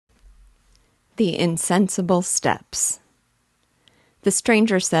The insensible steps. The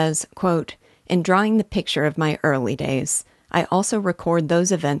stranger says, quote, "In drawing the picture of my early days, I also record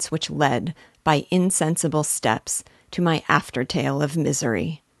those events which led, by insensible steps, to my aftertale of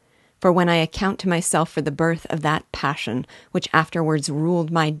misery. For when I account to myself for the birth of that passion which afterwards ruled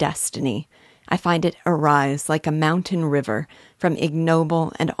my destiny, I find it arise like a mountain river from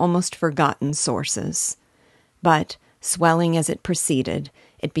ignoble and almost forgotten sources. But, swelling as it proceeded,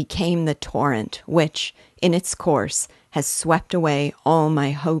 it became the torrent which, in its course, has swept away all my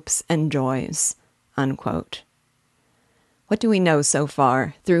hopes and joys." Unquote. What do we know so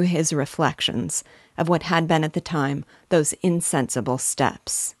far, through his reflections, of what had been at the time those insensible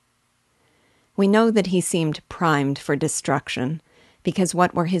steps? We know that he seemed primed for destruction, because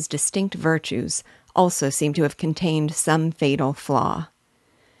what were his distinct virtues also seem to have contained some fatal flaw.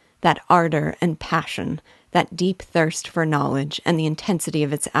 That ardor and passion, that deep thirst for knowledge and the intensity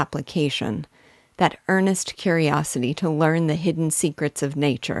of its application, that earnest curiosity to learn the hidden secrets of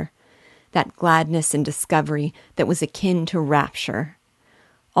nature, that gladness in discovery that was akin to rapture,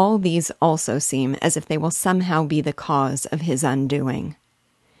 all these also seem as if they will somehow be the cause of his undoing.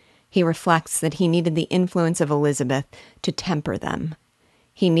 He reflects that he needed the influence of Elizabeth to temper them.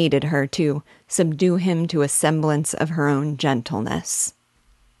 He needed her to subdue him to a semblance of her own gentleness.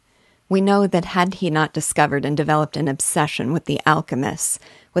 We know that had he not discovered and developed an obsession with the alchemists,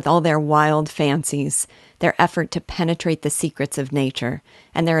 with all their wild fancies, their effort to penetrate the secrets of nature,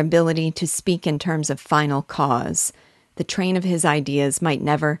 and their ability to speak in terms of final cause, the train of his ideas might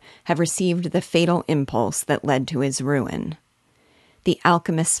never have received the fatal impulse that led to his ruin. The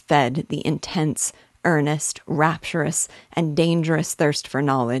alchemists fed the intense, earnest, rapturous, and dangerous thirst for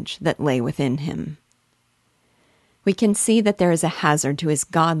knowledge that lay within him. We can see that there is a hazard to his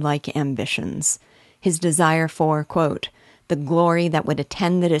godlike ambitions, his desire for, quote, "the glory that would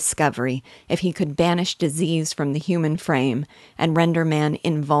attend the discovery if he could banish disease from the human frame and render man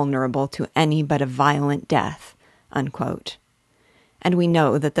invulnerable to any but a violent death," unquote. And we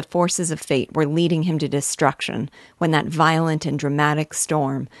know that the forces of fate were leading him to destruction when that violent and dramatic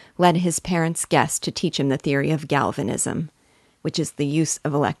storm led his parents' guest to teach him the theory of galvanism, which is the use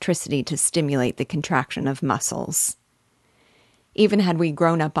of electricity to stimulate the contraction of muscles. Even had we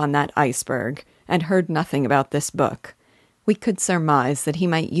grown up on that iceberg and heard nothing about this book, we could surmise that he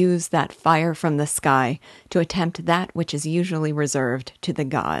might use that fire from the sky to attempt that which is usually reserved to the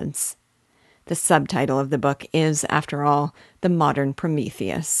gods. The subtitle of the book is, after all, The Modern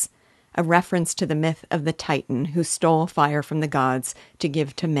Prometheus, a reference to the myth of the Titan who stole fire from the gods to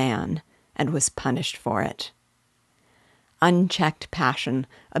give to man, and was punished for it. Unchecked passion,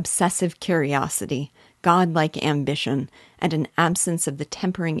 obsessive curiosity, godlike ambition, and an absence of the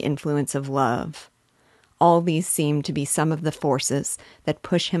tempering influence of love. All these seem to be some of the forces that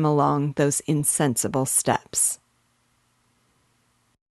push him along those insensible steps.